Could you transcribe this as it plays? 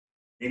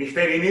Η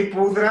νυχτερινή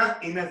πούδρα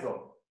είναι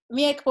εδώ.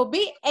 Μια εκπομπή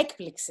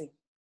έκπληξη.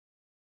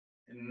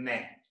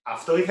 Ναι,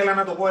 αυτό ήθελα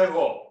να το πω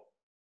εγώ.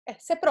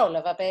 Σε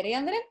πρόλαβα,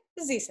 Περίανδρε.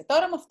 Ζήσε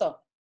τώρα με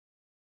αυτό.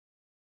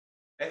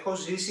 Έχω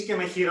ζήσει και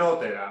με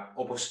χειρότερα,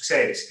 όπως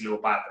ξέρεις,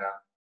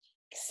 Κλεοπάτρα.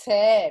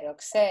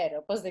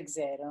 Ξέρω, πώς δεν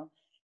ξέρω.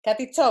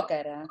 Κάτι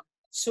τσόκαρα.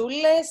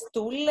 Σούλες,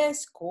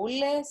 τούλες,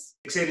 κούλες.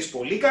 Ξέρεις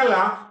πολύ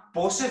καλά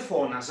πώς σε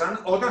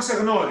φώναζαν όταν σε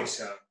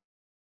γνώρισα.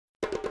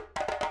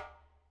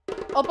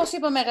 Όπως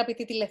είπαμε,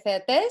 αγαπητοί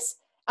τηλεθεατές,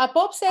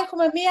 απόψε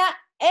έχουμε μία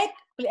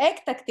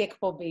έκτακτη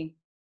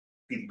εκπομπή.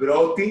 Την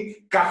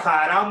πρώτη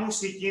καθαρά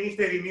μουσική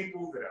νυχτερινή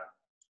πούδρα.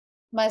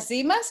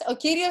 Μαζί μας ο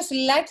κύριος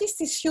Λάκης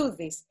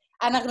Τσισιούδης,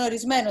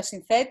 αναγνωρισμένος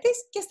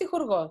συνθέτης και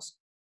στιχουργός.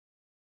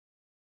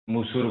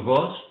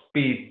 Μουσουργός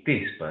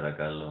ποιητής,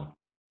 παρακαλώ.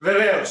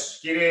 Βεβαίως,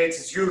 κύριε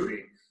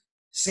Τσισιούδη.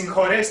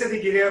 Συγχωρέστε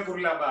την κυρία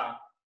Κουρλαμπά.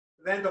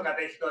 Δεν το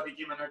κατέχει το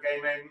αντικείμενο η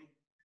καημένη.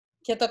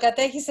 Και το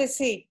κατέχεις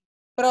εσύ.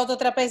 Πρώτο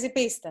τραπέζι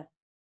πίστα.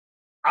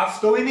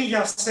 Αυτό είναι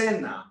για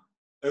σένα,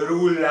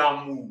 ρούλα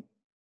μου.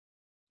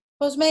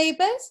 Πώς με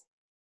είπες?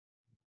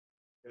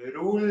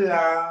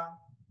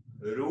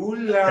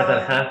 Ρούλα.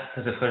 Καταρχάς,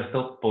 σας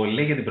ευχαριστώ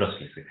πολύ για την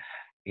πρόσκληση.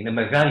 Είναι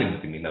μεγάλη μου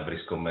τιμή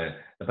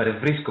να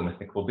παρευρίσκομαι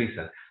στην εκπομπή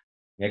σας.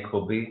 Μια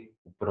εκπομπή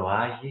που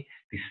προάγει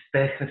τις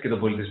τέχνες και τον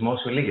πολιτισμό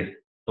σε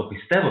ολίγες. Το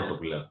πιστεύω αυτό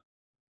που λέω.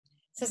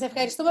 Σας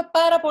ευχαριστούμε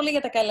πάρα πολύ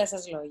για τα καλά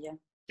σας λόγια.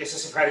 Και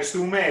σας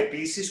ευχαριστούμε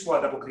επίσης που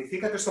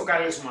ανταποκριθήκατε στο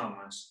κάλεσμά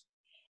μας.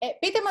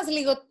 Πείτε μας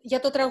λίγο για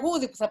το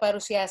τραγούδι που θα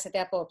παρουσιάσετε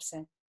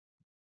απόψε.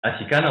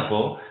 Αρχικά να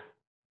πω,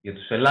 για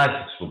τους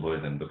ελάχιστους που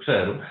μπορεί να μην το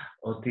ξέρουν,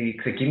 ότι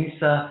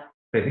ξεκίνησα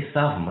παιδί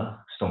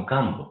θαύμα στον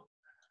Κάμπο.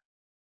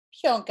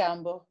 Ποιον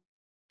Κάμπο?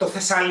 Το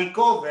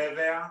Θεσσαλικό,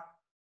 βέβαια.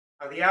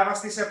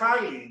 Αδιάβαστη σε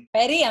πάλι.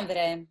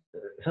 Περίανδρε.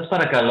 Σας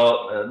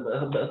παρακαλώ,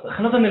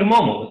 χάνω τον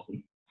ήρμό μου.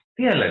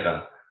 Τι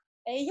έλεγα?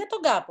 Για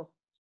τον Κάπο.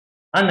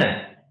 Α,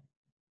 ναι.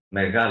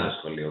 Μεγάλο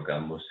σχολείο ο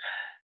Κάμπος.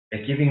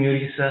 Εκεί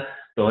δημιούργησα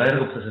το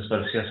έργο που θα σας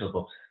παρουσιάσω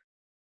απόψε.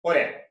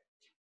 Ωραία.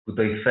 Που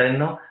το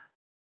υφαίνω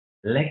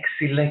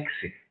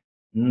λέξη-λέξη.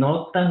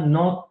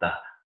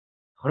 Νότα-νότα.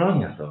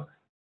 Χρόνια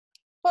τώρα.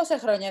 Πόσα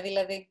χρόνια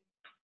δηλαδή?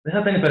 Δεν θα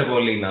ήταν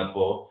υπερβολή να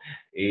πω.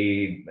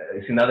 Οι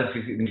συνάδελφοι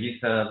δημιουργοί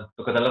θα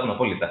το καταλάβουν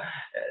απόλυτα.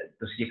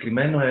 Το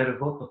συγκεκριμένο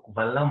έργο το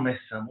κουβαλάω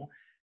μέσα μου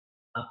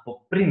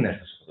από πριν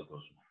έρθω σε αυτόν τον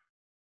κόσμο.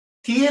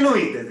 Τι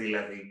εννοείτε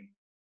δηλαδή?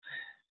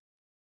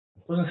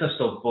 Πώς να σας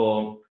το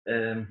πω...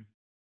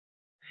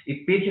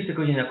 υπήρχε στο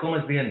οικογενειακό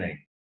μας DNA.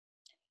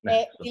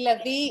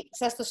 Δηλαδή,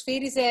 σας το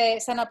σφύριζε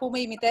σαν να πούμε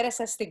η μητέρα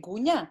σας στην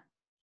κούνια?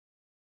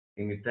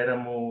 Η μητέρα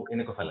μου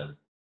είναι κοφαλάδη.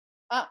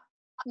 Α,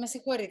 με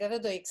συγχωρείτε,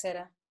 δεν το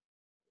ήξερα.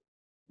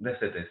 Δεν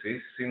φταίτε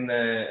εσείς.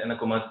 Είναι ένα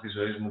κομμάτι της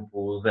ζωής μου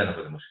που δεν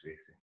έχω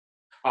δημοσιεύσει.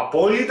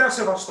 Απόλυτα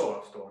σεβαστό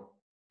αυτό.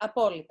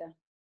 Απόλυτα.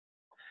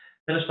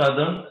 Τέλος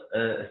πάντων,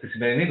 στη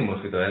σημερινή του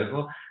μορφή το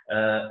έργο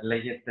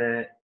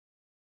λέγεται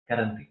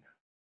Καραντίνα.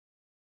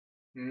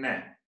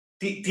 Ναι.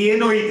 Τι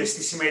εννοείτε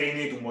στη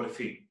σημερινή του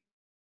μορφή?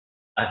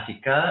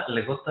 Αρχικά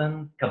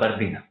λεγόταν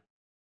Καμπαρδίνα.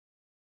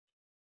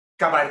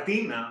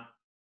 Καμπαρτίνα.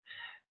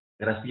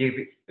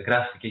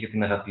 Γράφτηκε για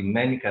την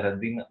αγαπημένη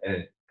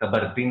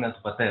καμπαρδίνα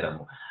του πατέρα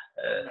μου,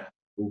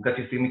 που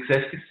κάποια στιγμή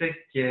ξέσπισε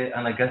και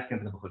αναγκάστηκε να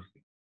την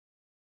αποχωριστεί.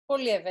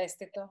 Πολύ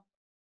ευαίσθητο.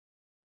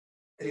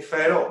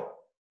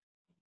 Τρυφερό.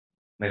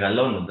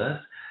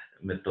 Μεγαλώνοντας,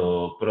 με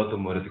το πρώτο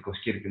μου ερωτικό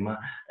σκύρτημα,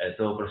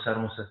 το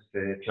προσάρμοσα σε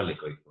πιο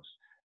λαϊκό ύφος.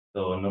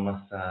 Το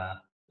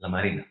ονόμασα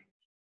Λαμαρίνα.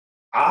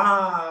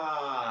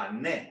 Α,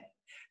 ναι.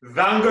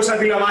 Δάγκωσα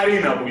τη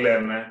Λαμαρίνα που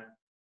λέμε.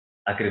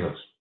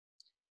 Ακριβώς.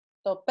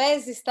 Το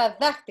παίζει στα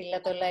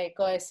δάχτυλα το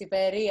λαϊκό εσύ,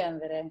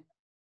 Περίανδρε.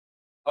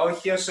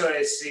 Όχι όσο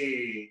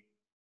εσύ.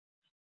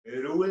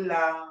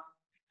 Ρούλα.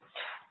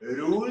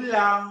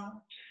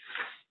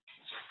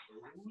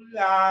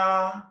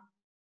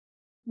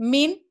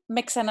 Μην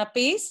με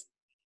ξαναπείς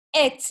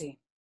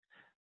έτσι.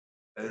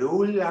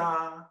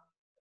 Ρούλα.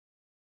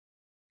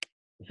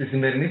 Στη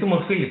σημερινή του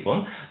μορφή,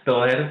 λοιπόν,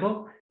 το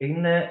έργο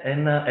είναι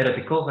ένα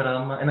ερωτικό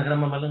γράμμα, ένα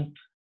γράμμα μάλλον,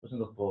 πώς να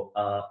το πω,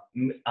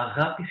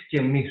 αγάπης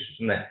και μίσους,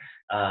 ναι,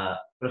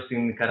 προς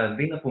την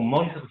Καραντίνα που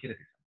μόλις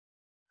αποχαιρετήσαμε.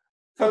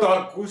 Θα το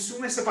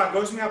ακούσουμε σε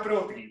παγκόσμια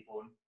πρώτη,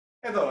 λοιπόν.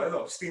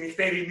 Εδώ, στη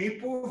νυχτερινή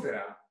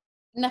πούδρα.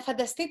 Να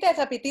φανταστείτε,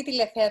 αγαπητοί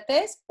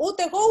τηλεθεατές,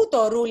 ούτε εγώ ούτε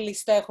ο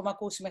Ρούλης το έχουμε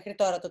ακούσει μέχρι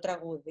τώρα το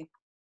τραγούδι.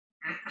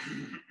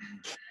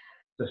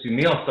 Στο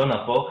σημείο αυτό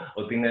να πω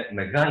ότι είναι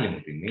μεγάλη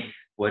μου τιμή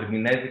που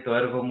ερμηνεύει το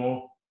έργο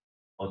μου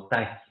ο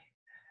Τάκη.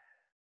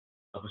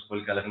 Όπως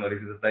πολύ καλά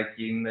γνωρίζετε, ο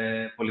Τάκη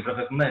είναι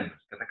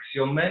πολυβραβευμένος,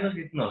 καταξιωμένος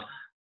διεθνώς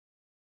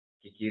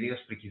και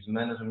κυρίως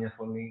πρικισμένος με μια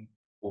φωνή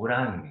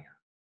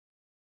ουράνια.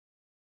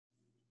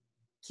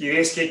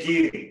 Κυρίες και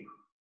κύριοι,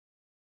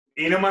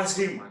 είναι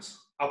μαζί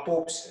μας,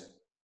 απόψε,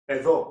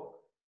 εδώ,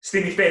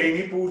 στη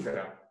νυχτερινή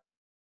πούδρα,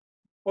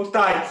 ο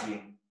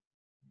Τάκη.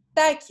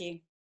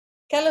 Τάκη,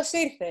 καλώς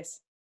ήρθες.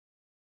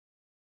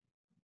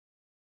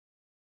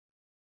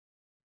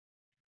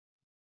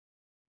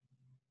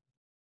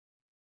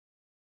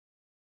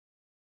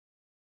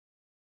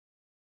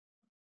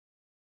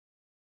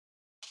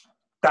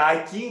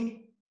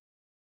 Τάκη.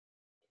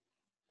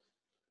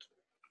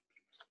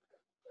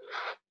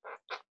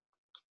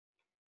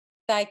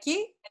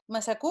 Τάκη,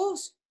 μας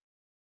ακούς?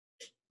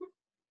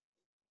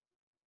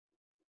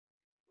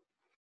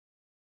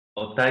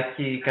 Ο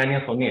Τάκη κάνει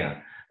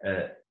αφωνία.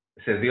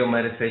 Σε 2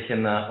 μέρες έχει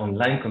ένα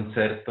online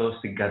κοντσέρτο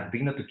στην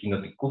καντίνα του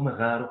κοινοτικού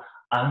μεγάρου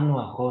Άνω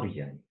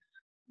Αγόριανης.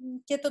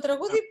 Και το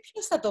τραγούδι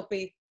ποιος θα το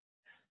πει?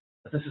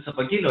 Θα σας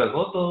απαγγείλω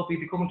εγώ το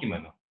ποιητικό μου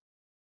κείμενο.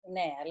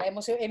 Ναι,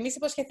 αλλά εμείς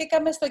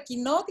υποσχεθήκαμε στο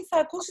κοινό ότι θα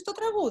ακούσει το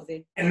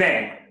τραγούδι.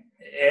 Ναι,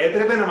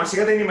 έπρεπε να μας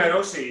είχατε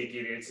ενημερώσει,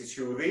 κύριε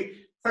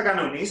Τσισιούδη. Θα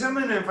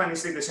κανονίζαμε να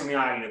εμφανιστείτε σε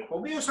μια άλλη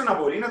εκπομπή, ώστε να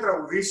μπορεί να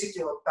τραγουδήσει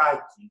και ο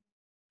Τάκη.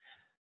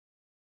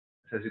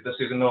 Σας ζητώ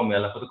συγγνώμη,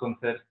 αλλά αυτό το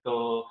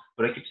κοντσέρτο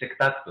προέκυψε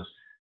εκτάκτως.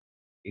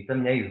 Ήταν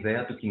μια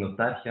ιδέα του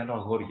κοινοτάρχη Άνω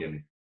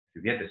Αγόριανη, τη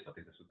ιδιαίτερη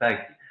πατρίδα του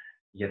Τάκη,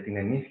 για την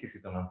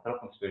ενίσχυση των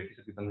ανθρώπων της περιοχής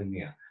από την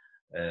πανδημία.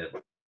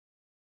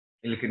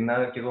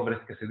 Ειλικρινά, και εγώ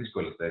βρέθηκα σε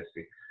δύσκολη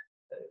θέση.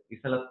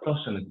 Ήθελα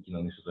τόσο να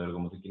επικοινωνήσω το έργο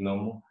με το κοινό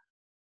μου.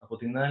 Από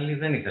την άλλη,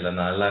 δεν ήθελα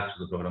να αλλάξω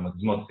τον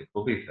προγραμματισμό της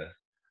εκπομπής σας.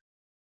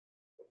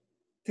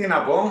 Τι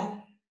να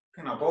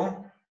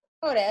πω.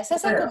 Ωραία,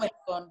 σας ακούμε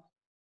λοιπόν.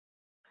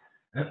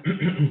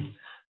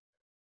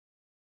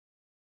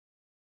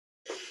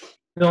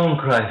 Don't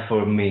cry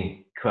for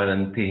me,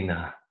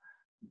 Καραντίνα.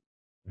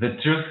 The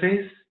truth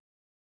is,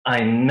 I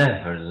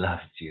never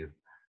loved you.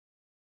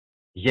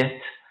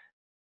 Yet,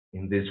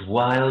 in these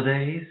wild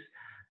days,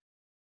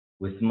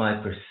 with my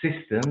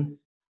persistence,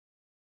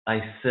 I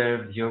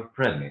served your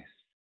premise,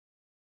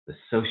 the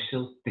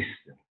social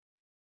distance.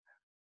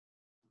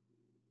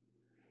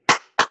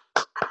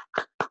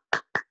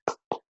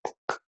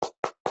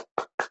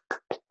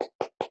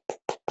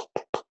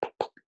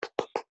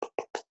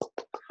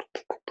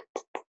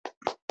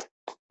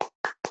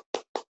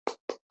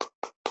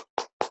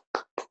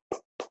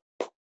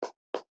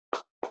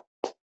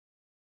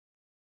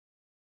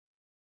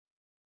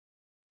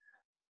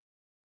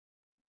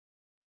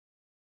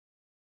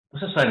 Πώς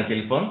σας φάνηκε,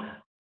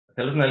 λοιπόν?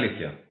 Θέλω την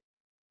αλήθεια.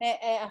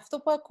 Αυτό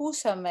που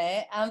ακούσαμε,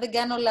 αν δεν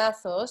κάνω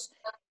λάθος...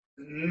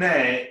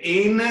 Ναι,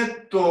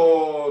 είναι το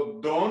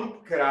Don't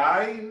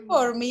Cry...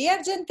 For me,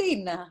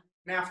 Argentina.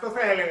 Ναι, αυτό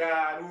θα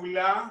έλεγα,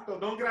 Ρούλα. Το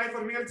Don't Cry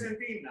for me,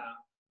 Argentina.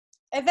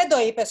 Δεν το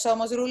είπες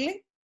όμως,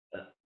 Ρούλη.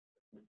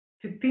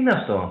 Τι είναι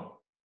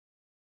αυτό?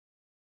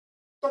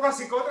 Το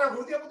βασικό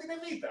τραγούδι από την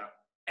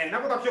Εβίτα. Ένα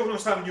από τα πιο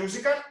γνωστά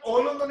musical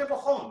όλων των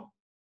εποχών.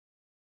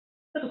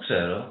 Δεν το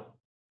ξέρω.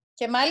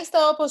 Και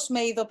μάλιστα, όπως με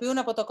ειδοποιούν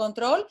από το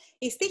Control,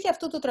 η στίχη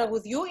αυτού του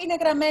τραγουδιού είναι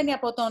γραμμένη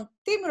από τον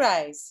Tim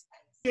Rice.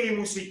 Και η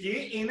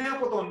μουσική είναι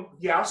από τον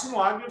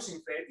διάσημο Άγγλο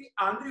συνθέτη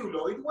Andrew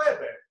Lloyd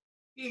Webber.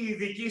 Η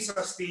δική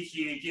σας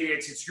στίχη, κύριε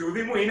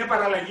Τσισιούδη μου, είναι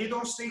παραλλαγή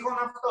των στίχων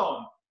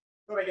αυτών.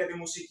 Τώρα για τη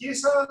μουσική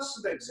σας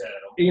δεν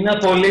ξέρω. Είναι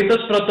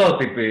απολύτως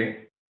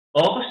πρωτότυπη.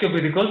 Όπως και ο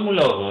ποιητικός μου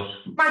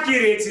λόγος. Μα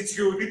κύριε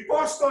Τσισιούδη,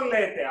 πώς το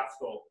λέτε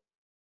αυτό?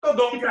 Το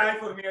Don't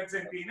Cry for Me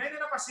Argentina είναι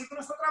ένα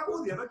πασίγνωστο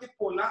τραγούδι εδώ και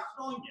πολλά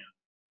χρόνια.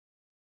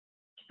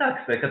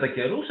 Κοιτάξτε, κατά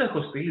καιρούς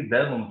έχω στείλει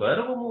demo με το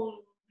έργο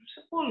μου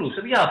σε πολλούς,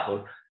 σε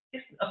διάφορους.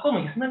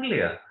 Ακόμα και στην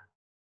Αγγλία.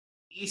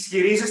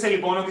 Ισχυρίζεστε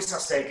λοιπόν ότι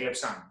σας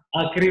έκλεψαν?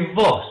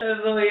 Ακριβώς.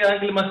 Εδώ οι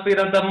Άγγλοι μας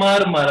πήραν τα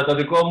μάρμαρα, το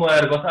δικό μου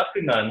έργο θα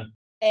φτηνάν.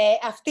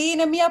 Αυτή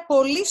είναι μια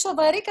πολύ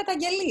σοβαρή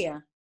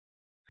καταγγελία.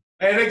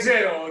 Δεν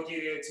ξέρω,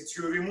 κύριε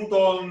Τσισιούδη μου,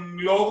 τον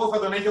λόγο θα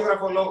τον έχει ο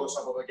γραφολόγος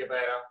από εδώ και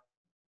πέρα.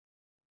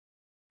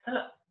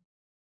 Αλλά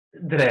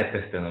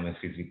ντρέπεστε να με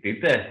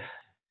αμφισβητείτε?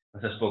 Να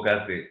σας πω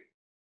κάτι.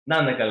 Να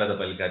είναι καλά τα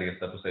παλικάρια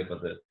αυτά, πώς τα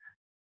είπατε.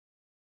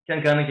 Και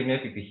αν κάνω και μια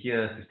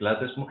επιτυχία στις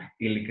πλάτες μου,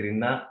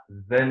 ειλικρινά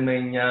δεν με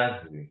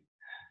νοιάζει.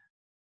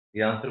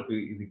 Οι άνθρωποι,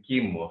 οι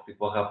δικοί μου, αυτοί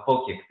που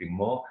αγαπώ και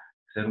εκτιμώ,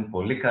 ξέρουν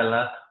πολύ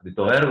καλά ότι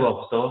το έργο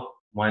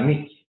αυτό μου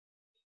ανήκει.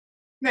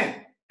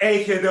 Ναι,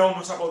 έχετε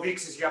όμως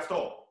αποδείξεις γι'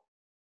 αυτό?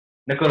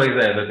 Με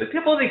κοροϊδεύετε. Τι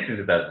αποδείξεις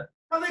ζητάτε?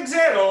 Μα δεν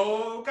ξέρω,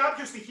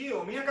 κάποιο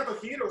στοιχείο, μια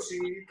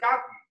κατοχύρωση,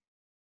 κάτι.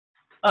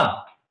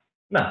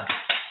 Να,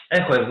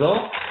 έχω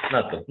εδώ,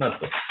 να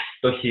το.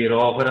 Το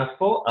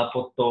χειρόγραφο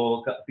από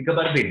την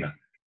Καραντίνα.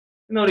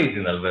 Την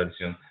original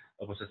version,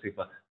 όπως σας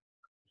είπα.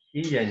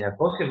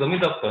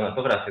 1978, να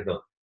το γράφει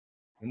εδώ.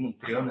 Ήμουν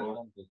 3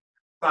 ετών.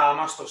 Θα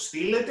μας το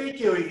στείλετε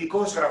και ο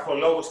ειδικός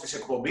γραφολόγος της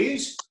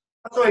εκπομπής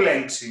θα το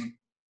ελέγξει.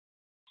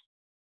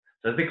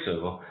 Θα δείξω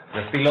εγώ.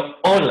 Θα στείλω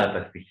όλα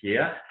τα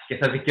στοιχεία και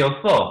θα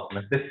δικαιωθώ, να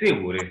είστε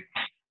σίγουροι.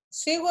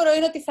 Σίγουρο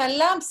είναι ότι θα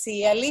λάμψει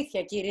η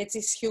αλήθεια, κύριε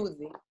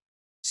Τσισιούδη.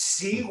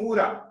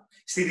 Σίγουρα.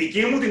 Στη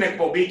δική μου την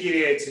εκπομπή,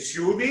 κύριε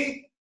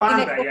Τσισιούδη, πάντα.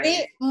 Την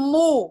εκπομπή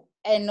μου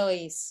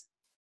εννοείς.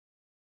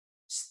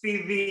 Στη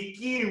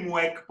δική μου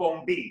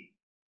εκπομπή.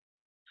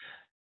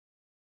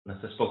 Να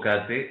σας πω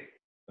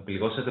κάτι, με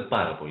πληγώσετε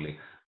πάρα πολύ.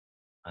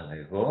 Αλλά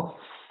εγώ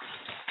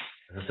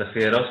θα σας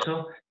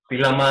αφιερώσω τη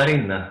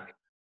Λαμαρίνα.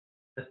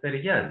 Σας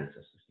ταιριάζει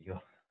σας το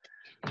στοιχείο.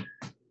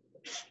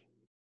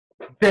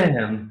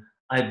 Damn,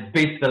 I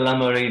beat the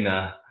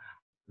Lamarina.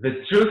 The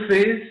truth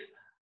is,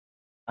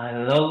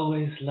 I'll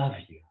always love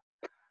you.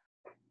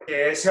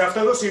 Και σε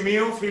αυτό το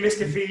σημείο, φίλες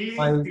και φίλοι,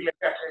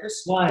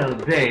 τηλεθεατές,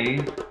 Wild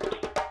days,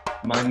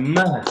 my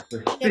math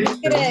Και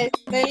μικρές,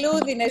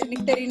 βελούδινες,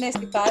 νυχτερινές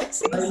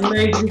υπάρξεις. I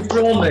made you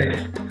promise.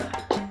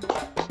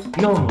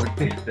 No more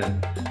distance.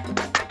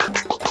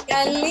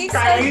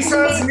 Καλή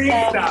σας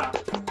νύχτα!